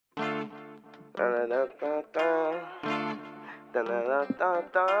Why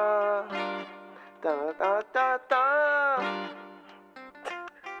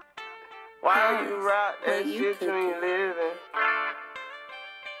you rock that shit you ain't living?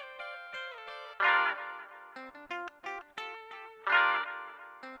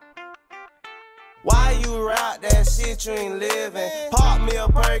 Why you rock that shit you ain't living? Pop me a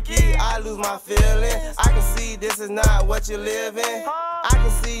perky, I lose my feeling. I can see this is not what you're living. I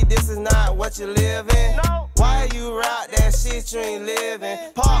can see this is not what you're living. Why you rock that shit you ain't living?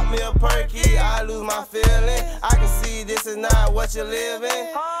 Pop me a perky, I lose my feeling. I can see this is not what you're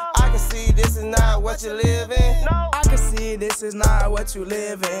living. I can see this is not what you're living. I can see this is not what you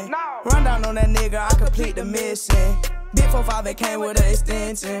living. Run down on that nigga, I complete the mission. Big 4-5, it came with an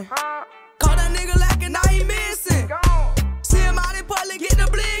extension. Call that nigga lacking, now he missing. See him out in public, get the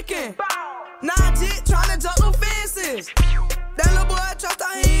blinking. Nah, jit tryna jump them fences. That little boy trust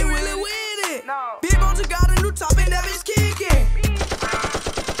out, he ain't really with it. Big Bone just got a new top and that bitch kicking.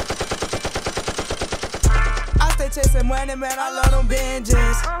 I stay chasing money, man, I love them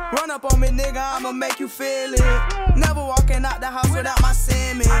binges. Run up on me, nigga, I'ma make you feel it. Never walking out the house without my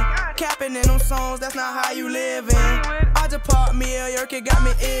semen. Capping in them songs, that's not how you living. I just popped me a yerk, it got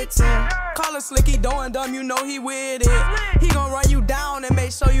me itching. Call him slick, he doing dumb, you know he with it. He gon' run you down and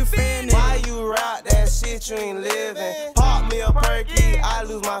make sure you finish. Why you rock that shit you ain't living? Pop me a perky, I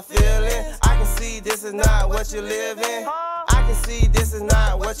lose my feeling. I can see this is not what you're living. I can see this is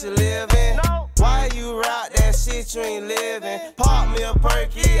not what you're living. Why you rock that shit you ain't living? Pop me a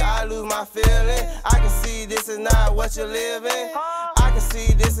perky, I lose my feeling. I can see this is not what you're living. I can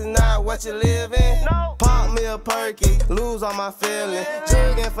see this is not what you're living. Pop me a perky, lose all my feeling.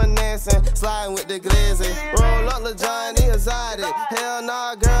 Jigging, finessing, sliding with the glizzy. Roll up the Johnny exotic. Hell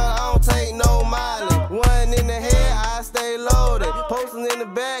nah, girl, I don't take no mileage. One in the head, I stay loaded. Posting in the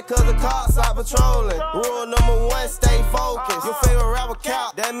back, cause the cops out patrolling. Rule number 1, stay focused. Your favorite rapper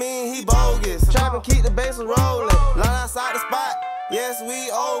count, that mean he bogus. Trap and keep the bass rolling. Line outside the spot, yes, we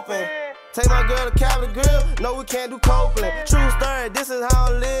open. Take my girl to Capitol Grill, no we can't do Copeland. True story, this is how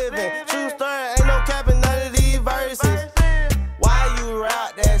I'm living. True story, ain't no capping none of these verses. Why you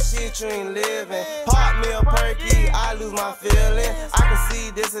rock that shit you ain't living? Pop me a perky, I lose my feeling. I can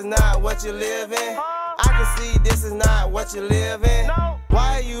see this is not what you're living. I can see this is not what you're living.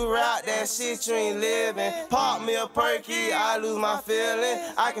 Why you rock that shit you ain't living? Pop me a perky, I lose my feeling.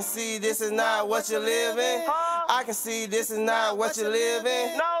 I can see this is not what you're living. I can see this is not what you're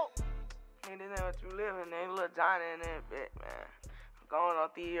living. Ain't this ain't what you living, ain't little Johnny in that bit, man. I'm going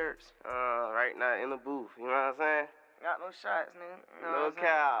off the ears. Right now in the booth, you know what I'm saying? Got no shots, nigga. No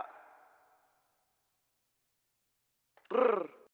cap.